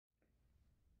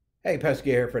Hey, Pastor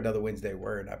Gary here for another Wednesday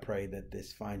word. I pray that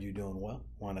this finds you doing well.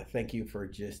 I want to thank you for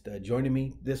just joining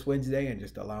me this Wednesday and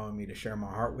just allowing me to share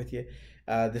my heart with you.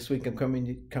 This week I'm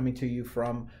coming to you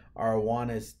from our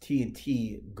Awana's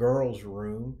T&T Girls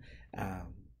Room.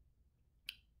 Um,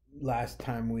 Last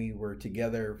time we were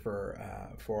together for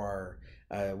our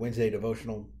Wednesday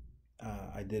devotional,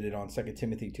 I did it on 2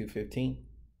 Timothy 2:15,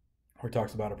 where it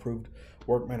talks about approved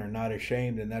workmen are not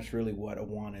ashamed, and that's really what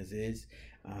Awanas is.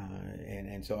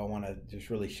 And so I want to just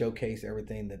really showcase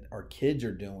everything that our kids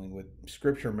are doing with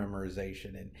scripture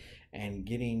memorization and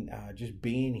getting just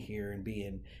being here and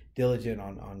being diligent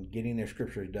on getting their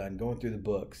scriptures done, going through the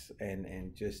books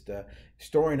and just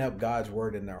storing up God's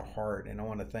word in their heart. And I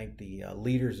want to thank the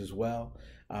leaders as well.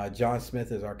 John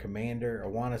Smith is our commander,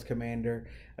 Awana's commander.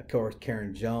 Of course,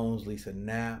 Karen Jones, Lisa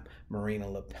Knapp, Marina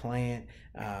LaPlante,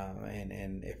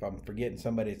 and if I'm forgetting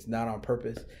somebody, it's not on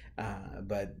purpose.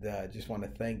 But just want to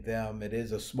thank them. It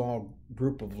is a small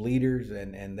group of leaders,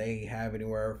 and they have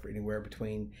anywhere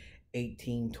between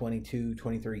 18, 22,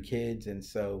 23 kids. And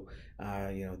so,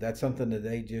 that's something that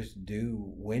they just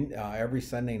do every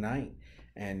Sunday night.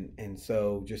 And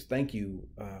so just thank you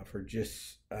for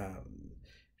just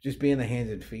being the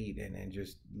hands and feet and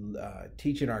just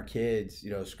teaching our kids,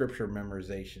 scripture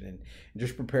memorization and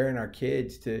just preparing our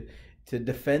kids to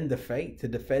defend the faith, to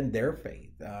defend their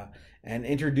faith, and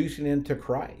introducing them to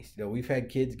Christ. We've had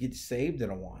kids get saved in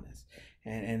Awanas,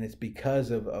 and it's because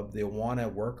of the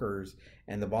Awana workers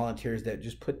and the volunteers that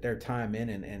just put their time in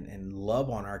and love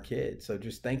on our kids. So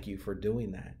just thank you for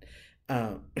doing that.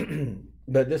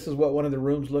 But this is what one of the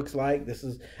rooms looks like. This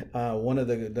is one of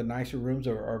the nicer rooms,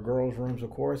 or our girls' rooms, of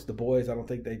course. The boys, I don't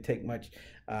think they take much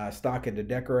stock into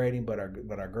decorating, but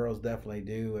our girls definitely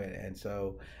do. And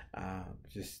so,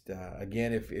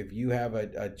 again, if you have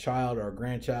a child or a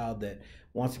grandchild that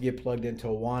wants to get plugged into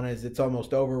Awanas, it's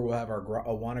almost over. We'll have our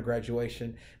Awana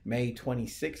graduation May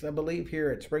 26th, I believe, here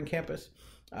at Spring Campus.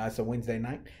 It's a Wednesday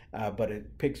night, but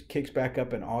it kicks back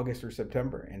up in August or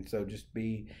September. And so just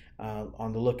be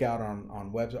on the lookout on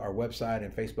our website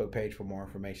and Facebook page for more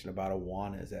information about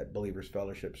Awanas at Believers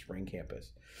Fellowship Spring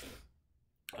Campus.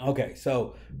 Okay,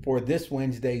 so for this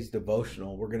Wednesday's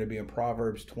devotional, we're going to be in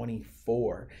Proverbs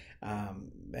 24.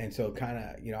 And so kind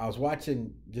of, I was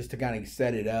watching just to kind of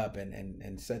set it up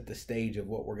and set the stage of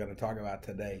what we're going to talk about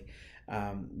today.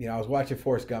 I was watching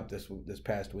Forrest Gump this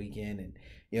past weekend,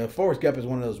 and Forrest Gump is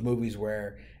one of those movies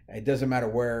where it doesn't matter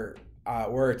where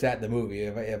it's at in the movie.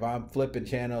 If I'm flipping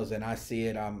channels and I see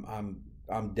it,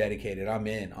 I'm dedicated. I'm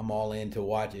in. I'm all in to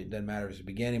watch it. It doesn't matter if it's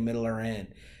beginning, middle, or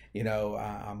end.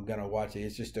 I'm gonna watch it.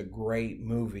 It's just a great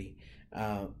movie.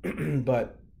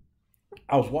 But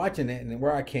I was watching it, and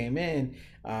where I came in,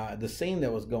 the scene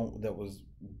that was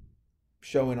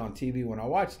showing on TV when I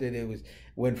watched it, it was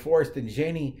when Forrest and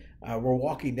Jenny were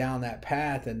walking down that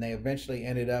path, and they eventually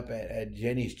ended up at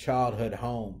Jenny's childhood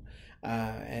home.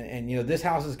 And this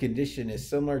house's condition is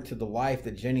similar to the life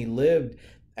that Jenny lived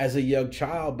as a young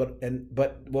child,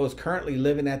 but was currently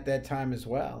living at that time as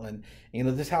well. And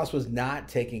this house was not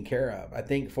taken care of. I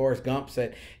think Forrest Gump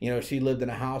said she lived in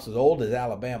a house as old as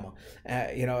Alabama.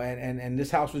 And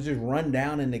this house was just run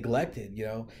down and neglected.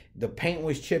 The paint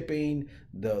was chipping,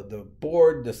 the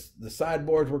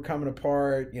sideboards were coming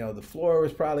apart. The floor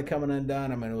was probably coming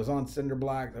undone. I mean, it was on cinder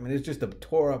blocks. I mean, it's just a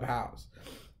tore up house.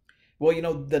 Well,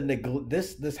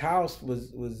 this house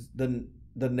was the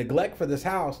neglect for this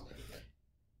house.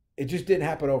 It just didn't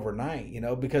happen overnight,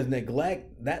 because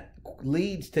neglect, that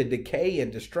leads to decay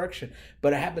and destruction,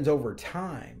 but it happens over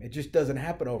time. It just doesn't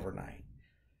happen overnight.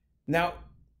 Now,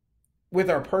 with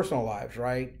our personal lives,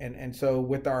 right? And so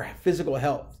with our physical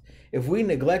health, if we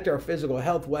neglect our physical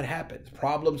health, what happens?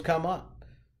 Problems come up.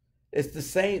 It's the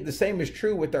same is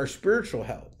true with our spiritual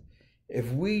health.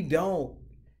 If we don't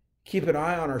keep an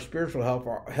eye on our spiritual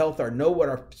health or know what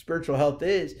our spiritual health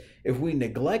is, if we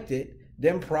neglect it,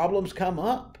 then problems come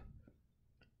up.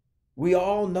 We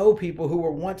all know people who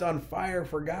were once on fire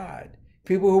for God,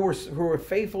 people who were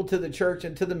faithful to the church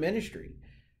and to the ministry,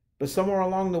 but somewhere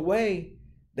along the way,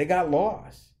 they got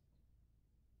lost.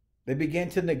 They began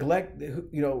to neglect,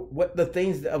 what the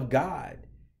things of God.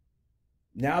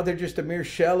 Now they're just a mere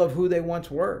shell of who they once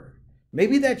were.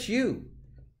 Maybe that's you.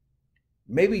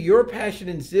 Maybe your passion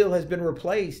and zeal has been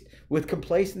replaced with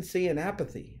complacency and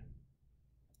apathy.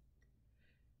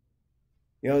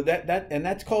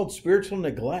 That's called spiritual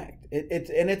neglect.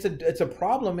 It's a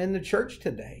problem in the church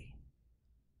today.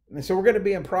 And so we're going to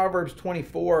be in Proverbs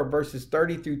 24, verses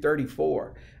 30 through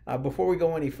 34. Before we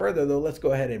go any further, though, let's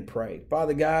go ahead and pray.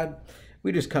 Father God,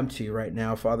 we just come to you right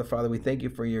now, Father. Father, we thank you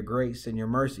for your grace and your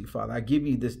mercy, Father. I give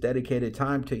you this dedicated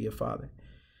time to you, Father.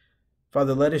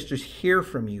 Father, let us just hear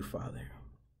from you, Father.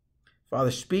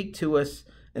 Father, speak to us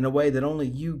in a way that only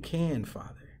you can,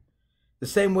 Father. The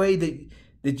same way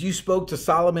that you spoke to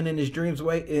Solomon in his dreams,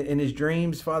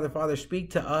 Father,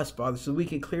 speak to us, Father, so we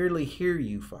can clearly hear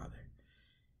you, Father.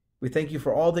 We thank you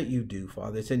for all that you do,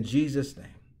 Father. It's in Jesus'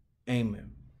 name.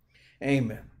 Amen.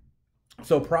 Amen.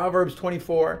 So Proverbs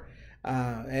 24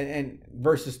 and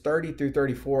verses 30 through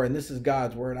 34, and this is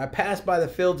God's word. I passed by the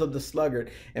fields of the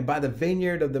sluggard and by the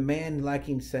vineyard of the man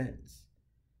lacking sense.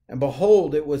 And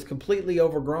behold, it was completely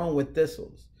overgrown with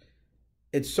thistles.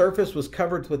 Its surface was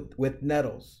covered with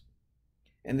nettles,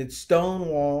 and its stone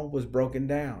wall was broken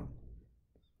down.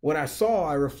 When I saw,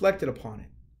 I reflected upon it.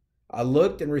 I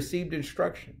looked and received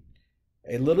instruction.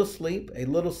 A little sleep, a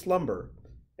little slumber,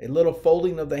 a little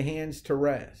folding of the hands to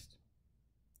rest.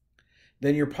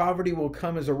 Then your poverty will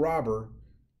come as a robber,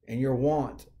 and your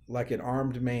want like an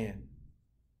armed man.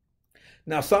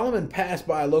 Now Solomon passed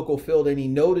by a local field and he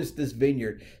noticed this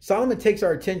vineyard. Solomon takes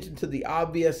our attention to the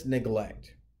obvious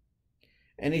neglect.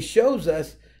 And he shows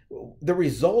us the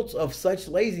results of such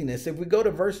laziness. If we go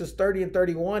to verses 30 and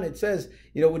 31, it says,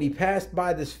 when he passed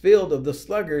by this field of the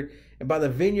sluggard and by the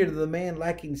vineyard of the man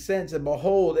lacking sense, and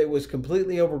behold, it was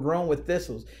completely overgrown with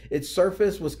thistles. Its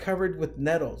surface was covered with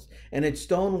nettles, and its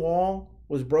stone wall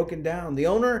was broken down. The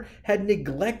owner had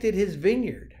neglected his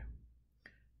vineyard.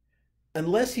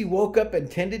 Unless he woke up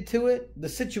and tended to it, the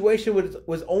situation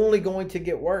was only going to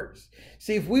get worse.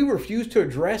 See, if we refuse to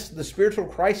address the spiritual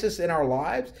crisis in our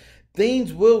lives,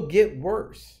 things will get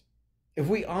worse. If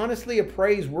we honestly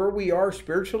appraise where we are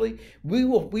spiritually,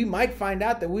 we might find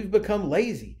out that we've become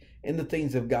lazy in the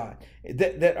things of God,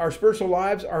 that our spiritual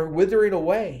lives are withering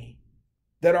away,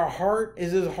 that our heart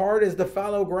is as hard as the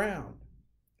fallow ground,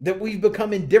 that we've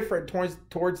become indifferent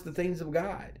towards the things of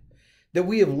God, that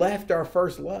we have left our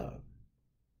first love.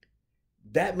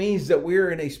 That means that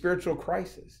we're in a spiritual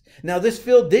crisis. Now, this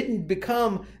field didn't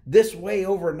become this way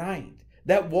overnight.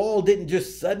 That wall didn't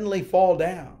just suddenly fall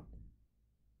down.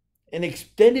 An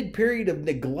extended period of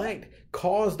neglect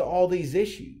caused all these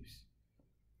issues.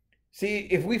 See,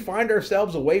 if we find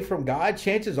ourselves away from God,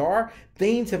 chances are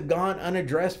things have gone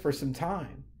unaddressed for some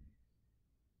time.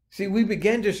 See, we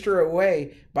begin to stray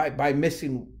away by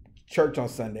missing church on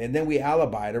Sunday, and then we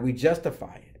alibi it or we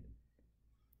justify it.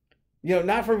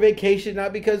 Not for vacation,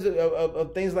 not because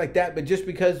of things like that, but just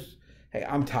because, hey,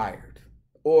 I'm tired.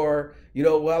 Or,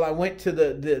 I went to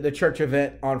the church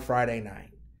event on Friday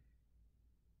night.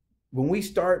 When we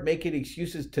start making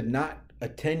excuses to not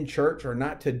attend church or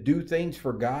not to do things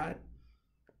for God,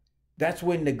 that's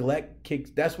when neglect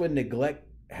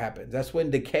happens. That's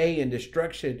when decay and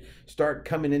destruction start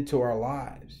coming into our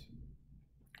lives.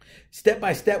 Step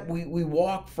by step, we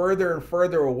walk further and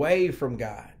further away from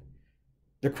God.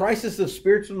 The crisis of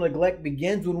spiritual neglect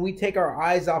begins when we take our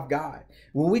eyes off God.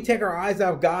 When we take our eyes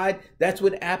off God, that's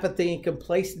when apathy and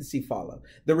complacency follow.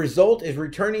 The result is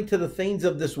returning to the things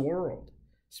of this world.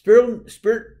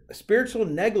 Spiritual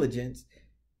negligence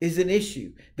is an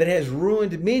issue that has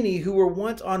ruined many who were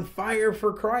once on fire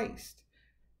for Christ.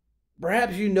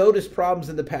 Perhaps you noticed problems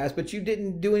in the past, but you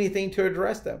didn't do anything to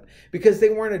address them. Because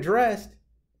they weren't addressed,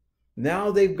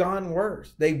 now they've gone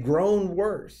worse. They've grown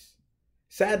worse.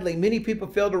 Sadly, many people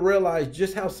fail to realize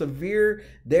just how severe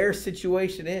their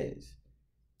situation is.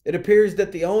 It appears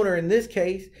that the owner in this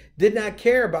case did not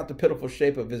care about the pitiful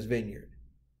shape of his vineyard.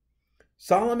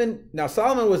 Solomon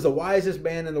was the wisest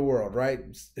man in the world, right?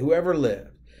 Who ever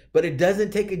lived. But it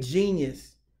doesn't take a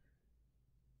genius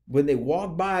when they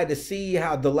walk by to see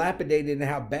how dilapidated and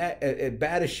how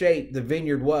bad a shape the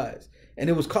vineyard was. And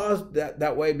it was caused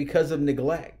that way because of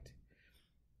neglect.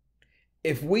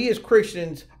 If we as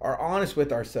Christians are honest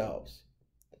with ourselves,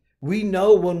 we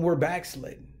know when we're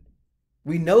backslidden.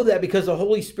 We know that because the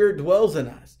Holy Spirit dwells in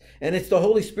us. And it's the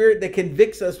Holy Spirit that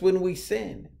convicts us when we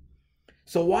sin.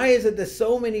 So why is it that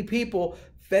so many people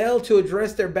fail to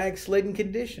address their backslidden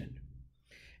condition?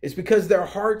 It's because their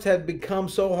hearts have become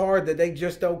so hard that they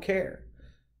just don't care.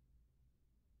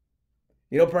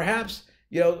 Perhaps,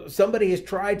 somebody has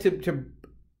tried to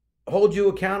hold you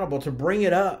accountable, to bring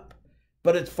it up.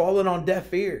 But it's fallen on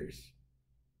deaf ears.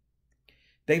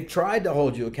 They've tried to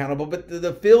hold you accountable, but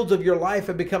the fields of your life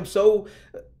have become so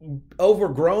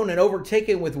overgrown and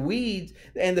overtaken with weeds,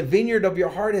 and the vineyard of your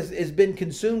heart has been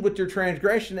consumed with your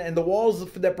transgression, and the walls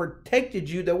that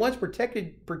once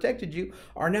protected you,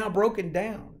 are now broken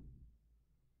down.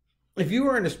 If you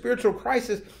are in a spiritual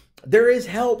crisis, there is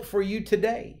help for you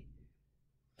today.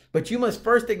 But you must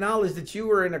first acknowledge that you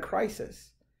are in a crisis.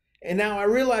 And now I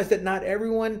realize that not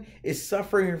everyone is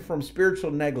suffering from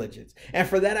spiritual negligence. And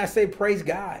for that, I say, praise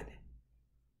God.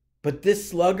 But this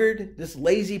sluggard, this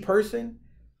lazy person,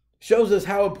 Shows us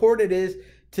how important it is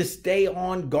to stay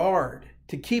on guard,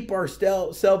 to keep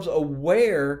ourselves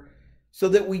aware so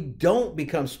that we don't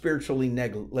become spiritually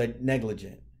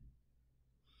negligent.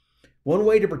 One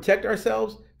way to protect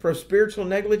ourselves from spiritual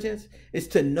negligence is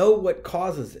to know what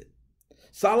causes it.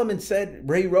 Solomon said,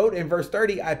 he wrote in verse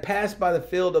 30, I passed by the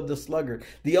field of the sluggard.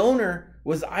 The owner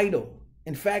was idle.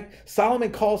 In fact,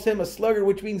 Solomon calls him a sluggard,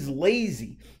 which means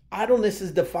lazy. Idleness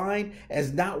is defined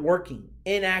as not working,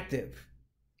 inactive,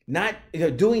 not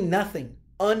doing nothing,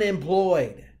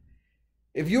 unemployed.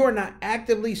 If you are not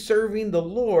actively serving the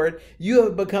Lord, you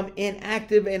have become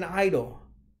inactive and idle.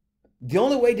 The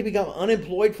only way to become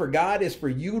unemployed for God is for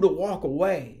you to walk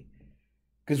away,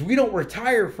 because we don't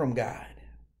retire from God,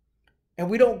 and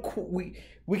we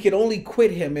can only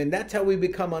quit him, and that's how we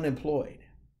become unemployed.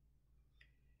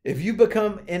 If you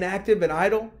become inactive and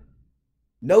idle,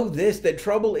 know this, that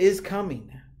trouble is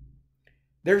coming.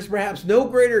 There's perhaps no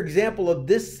greater example of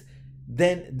this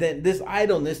than this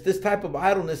idleness, this type of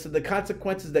idleness, and the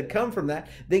consequences that come from that,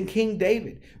 than King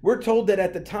David. We're told that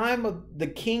at the time of the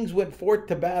kings went forth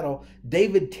to battle,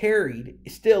 David tarried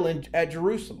still at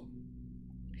Jerusalem.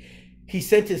 He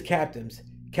sent his captains,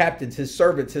 his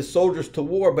servants, his soldiers to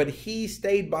war, but he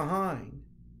stayed behind.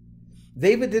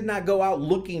 David did not go out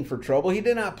looking for trouble. He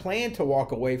did not plan to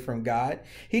walk away from God.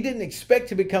 He didn't expect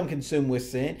to become consumed with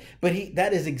sin, but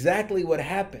that is exactly what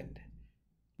happened.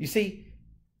 You see,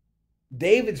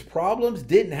 David's problems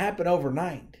didn't happen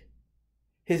overnight.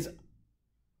 His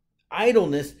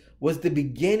idleness was the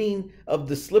beginning of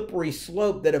the slippery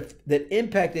slope that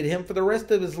impacted him for the rest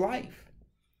of his life.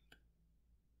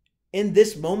 In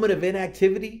this moment of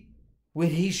inactivity, when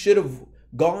he should have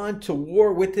gone to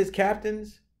war with his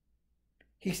captains,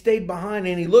 he stayed behind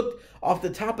and he looked off the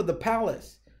top of the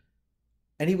palace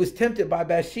and he was tempted by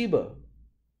Bathsheba.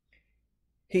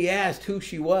 He asked who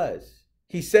she was.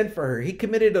 He sent for her. He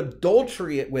committed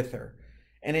adultery with her.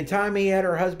 And in time, he had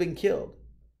her husband killed.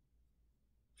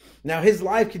 Now, his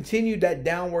life continued that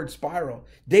downward spiral.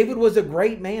 David was a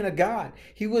great man of God.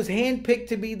 He was handpicked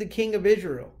to be the king of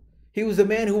Israel. He was a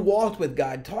man who walked with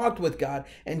God, talked with God,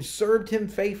 and served him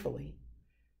faithfully.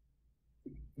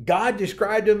 God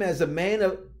described him as a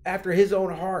man after his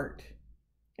own heart.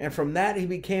 And from that, he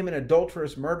became an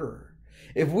adulterous murderer.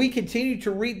 If we continue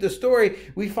to read the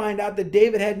story, we find out that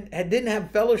David didn't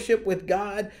have fellowship with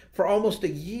God for almost a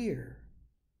year.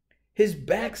 His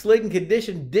backslidden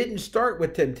condition didn't start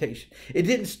with temptation. It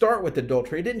didn't start with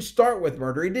adultery. It didn't start with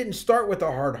murder. It didn't start with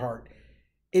a hard heart.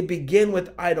 It began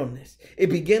with idleness. It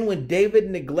began when David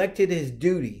neglected his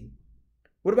duty.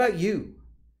 What about you?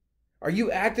 Are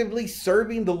you actively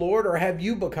serving the Lord, or have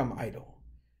you become idle?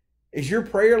 Is your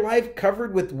prayer life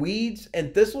covered with weeds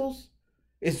and thistles?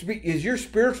 Is your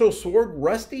spiritual sword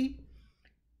rusty?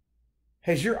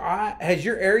 Has your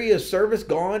area of service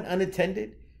gone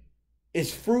unattended?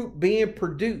 Is fruit being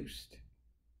produced?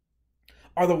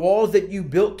 Are the walls that you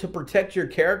built to protect your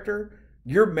character,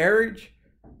 your marriage,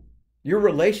 your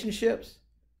relationships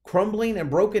crumbling and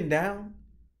broken down?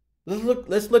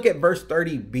 Let's look at verse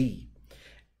 30b.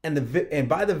 And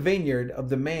by the vineyard of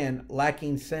the man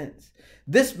lacking sense.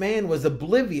 This man was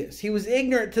oblivious. He was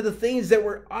ignorant to the things that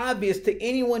were obvious to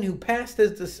anyone who passed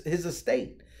his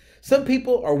estate. Some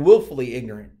people are willfully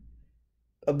ignorant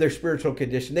of their spiritual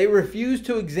condition. They refuse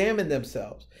to examine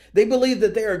themselves. They believe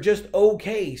that they are just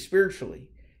okay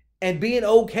spiritually. And being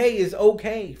okay is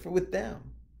okay with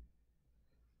them.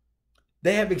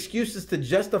 They have excuses to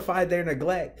justify their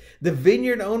neglect. The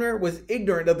vineyard owner was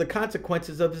ignorant of the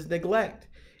consequences of his neglect.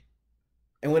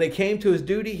 And when it came to his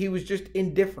duty, he was just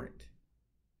indifferent.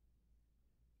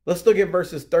 Let's look at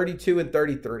verses 32 and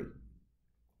 33.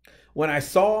 When I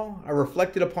saw, I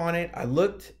reflected upon it, I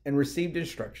looked and received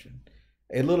instruction.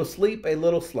 A little sleep, a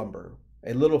little slumber,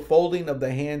 a little folding of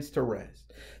the hands to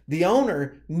rest. The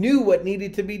owner knew what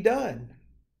needed to be done.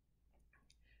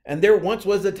 And there once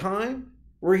was a time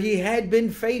where he had been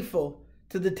faithful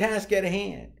to the task at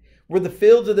hand, where the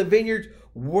fields of the vineyards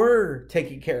were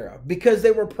taken care of because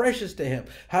they were precious to him.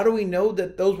 How do we know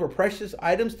that those were precious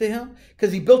items to him?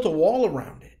 Because he built a wall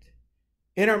around it.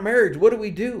 In our marriage, what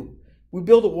do? We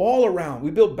build a wall around.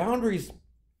 We build boundaries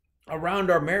around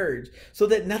our marriage so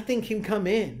that nothing can come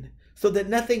in, so that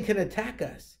nothing can attack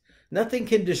us. Nothing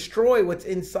can destroy what's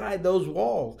inside those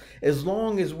walls as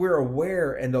long as we're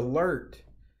aware and alert.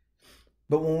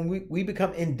 But when we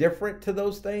become indifferent to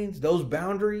those things, those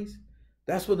boundaries,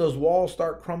 that's when those walls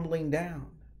start crumbling down.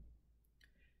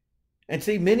 And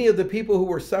see, many of the people who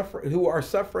are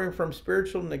suffering from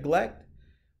spiritual neglect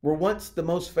were once the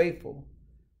most faithful,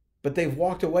 but they've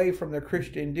walked away from their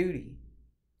Christian duty.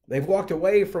 They've walked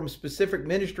away from specific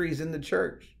ministries in the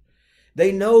church.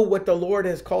 They know what the Lord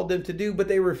has called them to do, but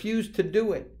they refuse to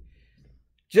do it.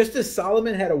 Just as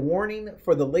Solomon had a warning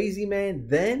for the lazy man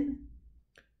then,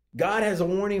 God has a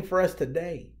warning for us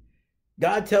today.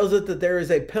 God tells us that there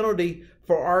is a penalty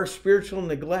for our spiritual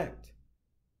neglect.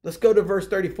 Let's go to verse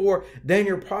 34. Then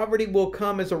your poverty will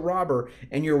come as a robber,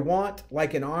 and your want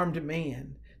like an armed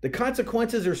man. The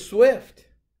consequences are swift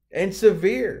and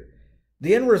severe.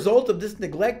 The end result of this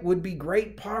neglect would be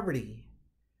great poverty.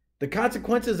 The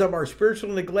consequences of our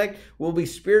spiritual neglect will be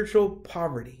spiritual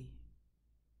poverty.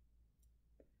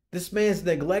 This man's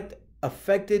neglect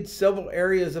affected several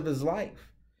areas of his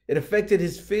life. It affected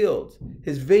his fields,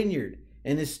 his vineyard,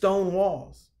 and his stone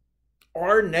walls.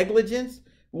 Our negligence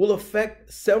will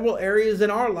affect several areas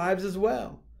in our lives as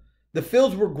well. The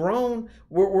fields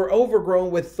were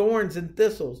overgrown with thorns and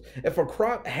thistles. If a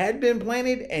crop had been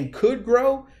planted and could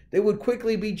grow, they would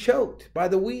quickly be choked by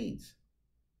the weeds.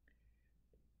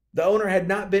 The owner had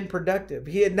not been productive.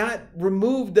 He had not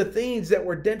removed the things that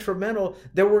were detrimental,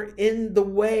 that were in the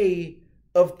way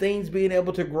of things being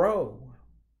able to grow.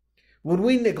 When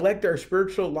we neglect our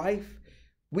spiritual life,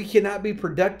 we cannot be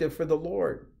productive for the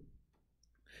Lord.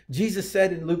 Jesus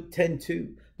said in Luke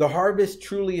 10:2, the harvest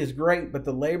truly is great, but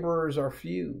the laborers are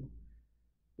few.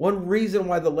 One reason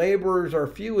why the laborers are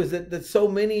few is that so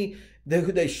many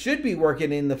who they should be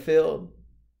working in the field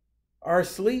are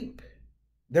asleep.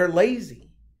 They're lazy.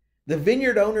 The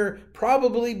vineyard owner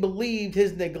probably believed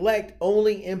his neglect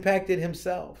only impacted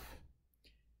himself.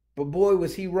 But boy,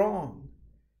 was he wrong.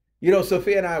 You know,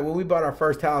 Sophia and I, when we bought our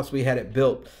first house, we had it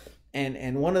built.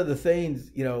 And one of the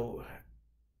things, you know,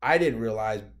 I didn't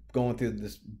realize going through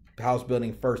this house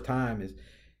building first time is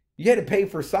you had to pay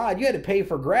for sod. You had to pay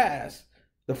for grass,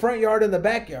 the front yard and the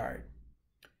backyard.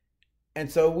 And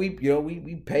so we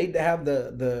paid to have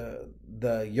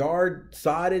the yard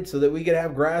sodded so that we could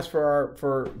have grass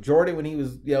for Jordan when he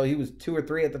was 2 or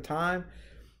 3 at the time.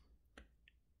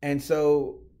 And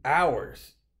so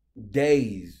hours,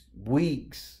 days,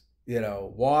 weeks,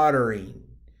 watering,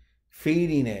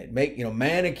 feeding it,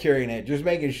 manicuring it, just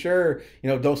making sure,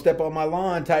 don't step on my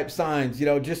lawn type signs,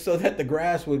 just so that the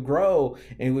grass would grow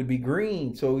and it would be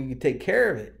green so we could take care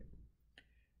of it.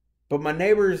 But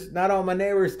not all my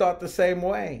neighbors thought the same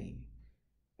way.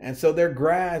 And so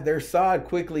their sod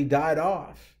quickly died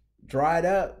off, dried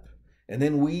up, and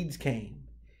then weeds came.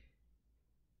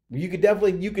 You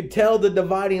could tell the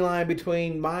dividing line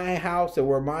between my house and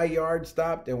where my yard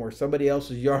stopped and where somebody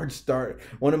else's yard started,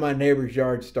 one of my neighbor's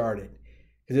yard started.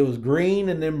 Because it was green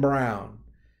and then brown.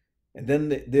 And then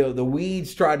the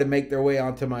weeds tried to make their way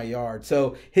onto my yard.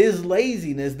 So their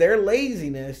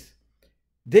laziness,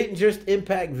 didn't just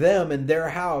impact them and their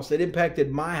house. It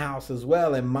impacted my house as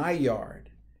well and my yard.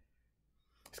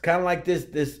 It's kind of like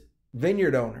this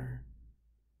vineyard owner.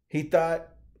 He thought,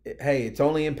 hey, it's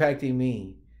only impacting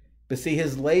me. But see,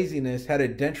 his laziness had a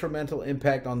detrimental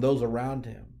impact on those around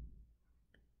him.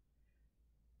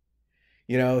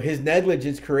 His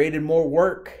negligence created more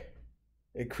work.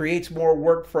 It creates more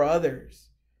work for others.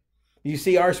 You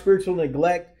see, our spiritual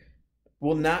neglect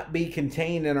will not be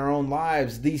contained in our own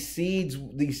lives. These seeds,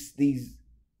 these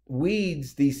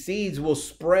weeds, these seeds will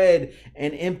spread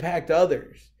and impact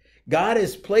others. God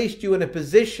has placed you in a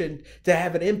position to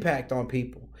have an impact on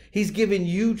people. He's given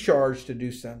you charge to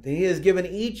do something. He has given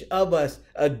each of us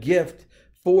a gift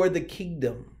for the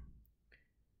kingdom.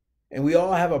 And we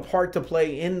all have a part to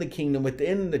play in the kingdom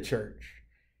within the church.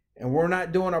 And we're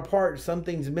not doing our part.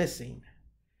 Something's missing.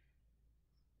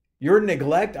 Our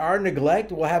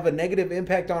neglect will have a negative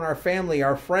impact on our family,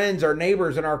 our friends, our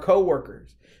neighbors, and our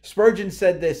co-workers. Spurgeon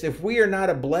said this: if we are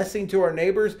not a blessing to our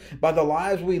neighbors by the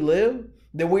lives we live,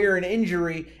 then we are an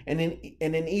injury and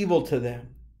an evil to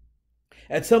them.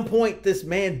 At some point, this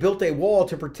man built a wall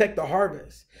to protect the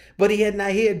harvest, but he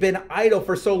had been idle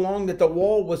for so long that the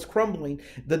wall was crumbling.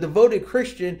 The devoted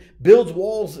Christian builds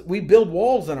walls. We build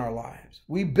walls in our lives.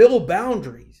 We build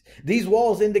boundaries. These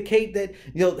walls indicate that,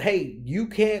 hey, you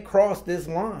can't cross this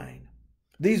line.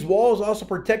 These walls also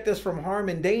protect us from harm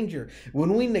and danger.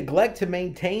 When we neglect to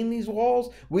maintain these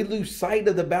walls, we lose sight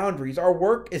of the boundaries. Our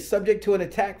work is subject to an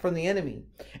attack from the enemy,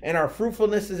 and our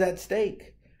fruitfulness is at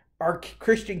stake. Our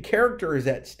Christian character is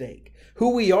at stake.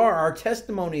 Who we are, our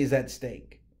testimony is at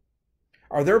stake.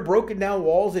 Are there broken down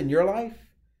walls in your life?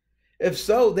 If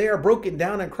so, they are broken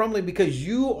down and crumbling because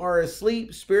you are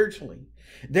asleep spiritually.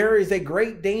 There is a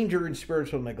great danger in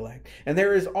spiritual neglect, and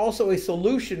there is also a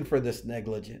solution for this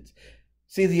negligence.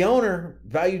 See, the owner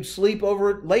valued sleep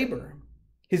over labor.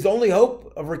 His only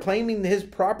hope of reclaiming his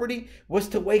property was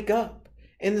to wake up.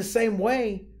 In the same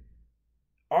way,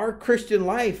 our Christian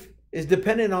life is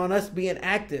dependent on us being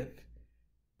active.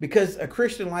 Because a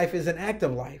Christian life is an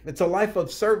active life. It's a life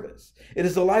of service. It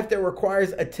is a life that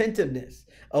requires attentiveness,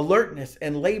 alertness,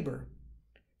 and labor.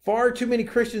 Far too many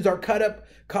Christians are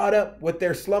caught up with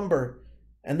their slumber,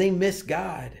 and they miss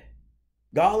God.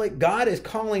 God is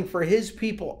calling for his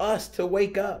people, us, to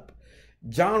wake up.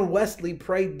 John Wesley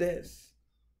prayed this: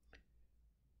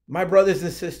 my brothers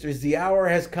and sisters, the hour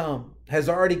has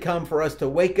already come for us to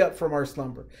wake up from our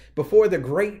slumber before the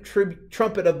great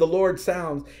trumpet of the Lord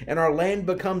sounds and our land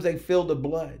becomes a field of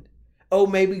blood. Oh,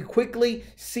 may we quickly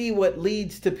see what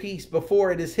leads to peace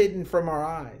before it is hidden from our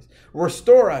eyes.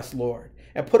 Restore us, Lord,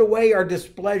 and put away our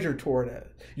displeasure toward us,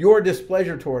 your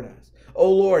displeasure toward us. Oh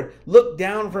Lord, look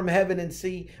down from heaven and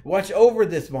see, watch over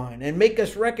this vine and make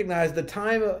us recognize the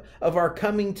time of your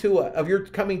coming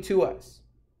to us.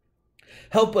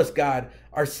 Help us, God,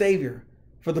 our Savior,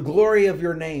 for the glory of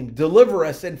your name. Deliver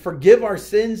us and forgive our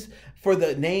sins for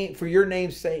your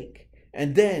name's sake.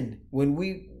 And then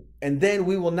we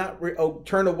will not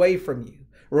turn away from you.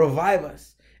 Revive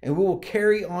us, and we will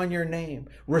carry on your name.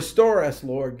 Restore us,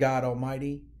 Lord God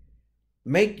Almighty.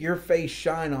 Make your face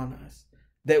shine on us,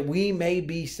 that we may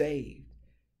be saved.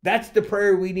 That's the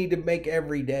prayer we need to make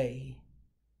every day.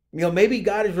 Maybe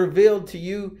God has revealed to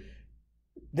you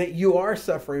that you are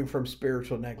suffering from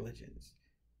spiritual negligence.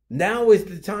 Now is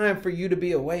the time for you to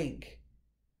be awake.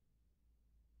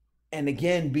 And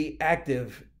again, be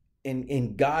active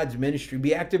in God's ministry.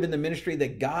 Be active in the ministry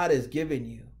that God has given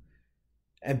you.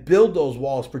 And build those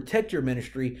walls. Protect your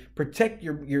ministry. Protect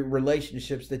your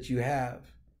relationships that you have.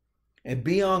 And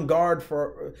be on guard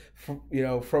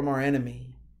from our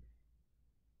enemy.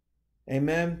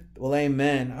 Amen. Well,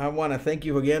 amen. I want to thank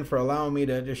you again for allowing me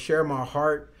to just share my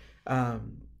heart.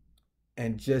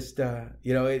 And just,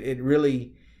 it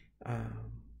really,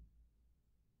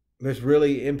 this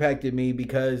really impacted me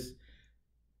because,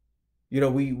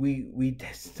 we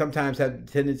sometimes have a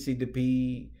tendency to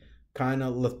be kind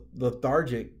of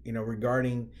lethargic,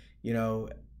 regarding,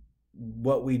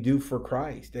 what we do for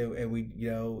Christ. And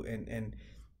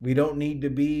we don't need to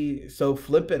be so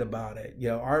flippant about it.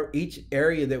 Each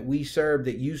area that we serve,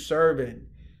 that you serve in,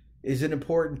 is an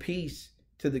important piece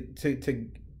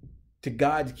to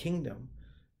God's kingdom.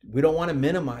 We don't want to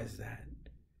minimize that.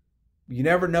 You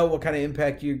never know what kind of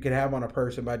impact you could have on a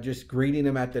person by just greeting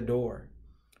them at the door,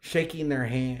 shaking their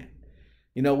hand,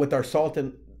 with our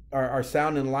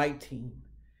sound and light team,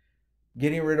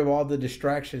 getting rid of all the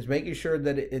distractions, making sure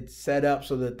that it's set up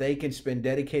so that they can spend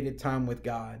dedicated time with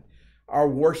God. Our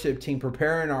worship team,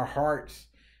 preparing our hearts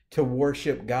to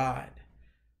worship God.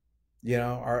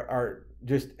 Our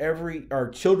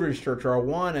children's church, our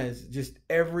Awanas, just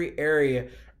every area,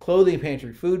 clothing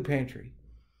pantry, food pantry,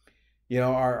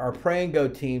 our pray and go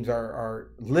teams,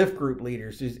 our lift group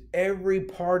leaders, just every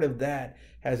part of that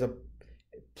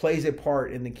plays a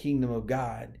part in the kingdom of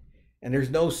God. And there's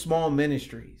no small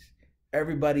ministries.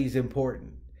 Everybody's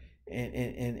important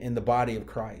in the body of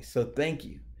Christ. So thank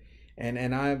you.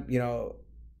 And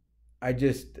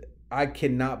I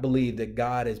cannot believe that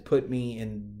God has put me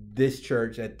in this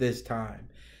church at this time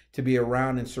to be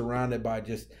around and surrounded by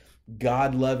just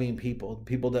God-loving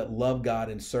people that love God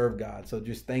and serve God. So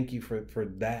just thank you for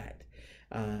that.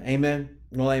 Amen.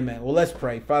 Well, amen. Well, let's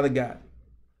pray. Father God,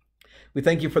 we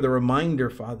thank you for the reminder,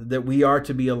 Father, that we are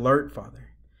to be alert, Father,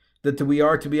 that we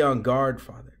are to be on guard,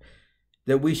 Father,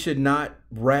 that we should not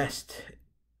rest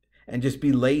and just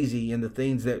be lazy in the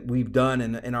things that we've done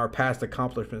in our past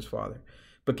accomplishments, Father,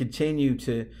 but continue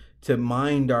to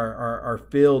mind our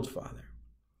fields, Father,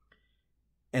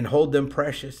 and hold them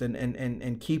precious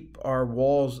and keep our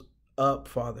walls up,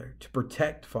 Father, to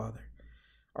protect, Father,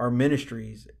 our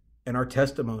ministries and our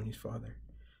testimonies, Father.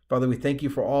 Father, we thank you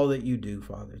for all that you do,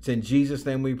 Father. It's in Jesus'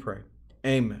 name we pray.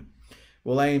 Amen.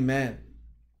 Well, amen.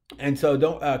 And so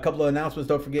a couple of announcements.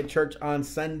 Don't forget church on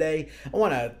Sunday. I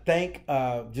want to thank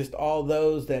just all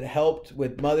those that helped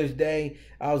with Mother's Day.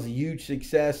 That was a huge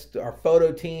success. Our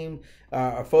photo team,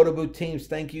 our photo booth teams,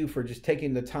 thank you for just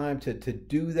taking the time to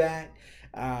do that.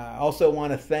 I also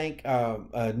want to thank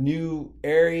a new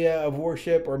area of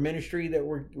worship or ministry that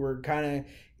we're kind of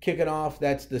kicking off.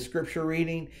 That's the scripture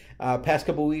reading. Past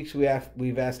couple of weeks,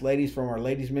 we've asked ladies from our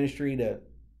ladies ministry to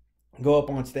go up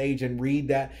on stage and read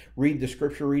the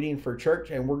scripture reading for church,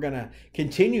 and we're going to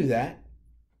continue that.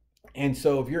 And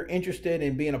so if you're interested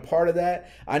in being a part of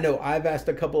that, I know I've asked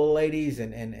a couple of ladies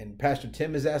and Pastor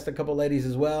Tim has asked a couple of ladies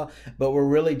as well, but we're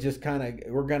really just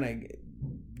we're going to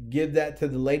give that to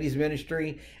the ladies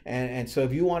ministry. And so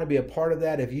if you want to be a part of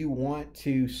that, if you want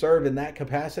to serve in that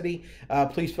capacity,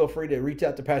 please feel free to reach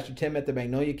out to Pastor Tim at the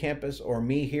Magnolia campus, or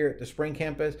me here at the Spring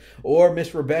campus, or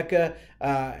Miss Rebecca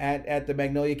at the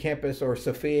Magnolia campus, or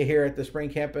Sophia here at the Spring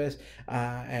campus.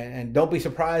 And don't be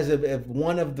surprised if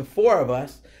one of the four of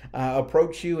us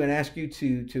approach you and ask you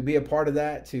to be a part of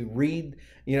that, to read,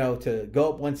 to go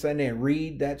up one Sunday and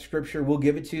read that scripture. We'll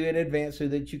give it to you in advance so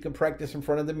that you can practice in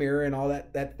front of the mirror and all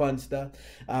that fun stuff.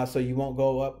 So you won't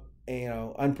go up,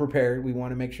 unprepared. We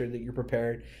want to make sure that you're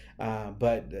prepared.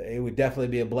 But it would definitely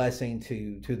be a blessing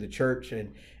to the church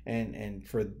and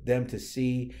for them to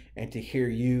see and to hear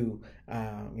you,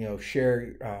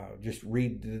 share, just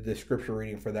read the scripture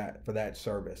reading for that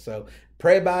service. So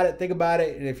pray about it, think about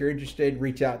it, and if you're interested,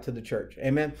 reach out to the church.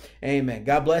 Amen. Amen.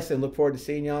 God bless, and look forward to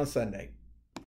seeing you on Sunday.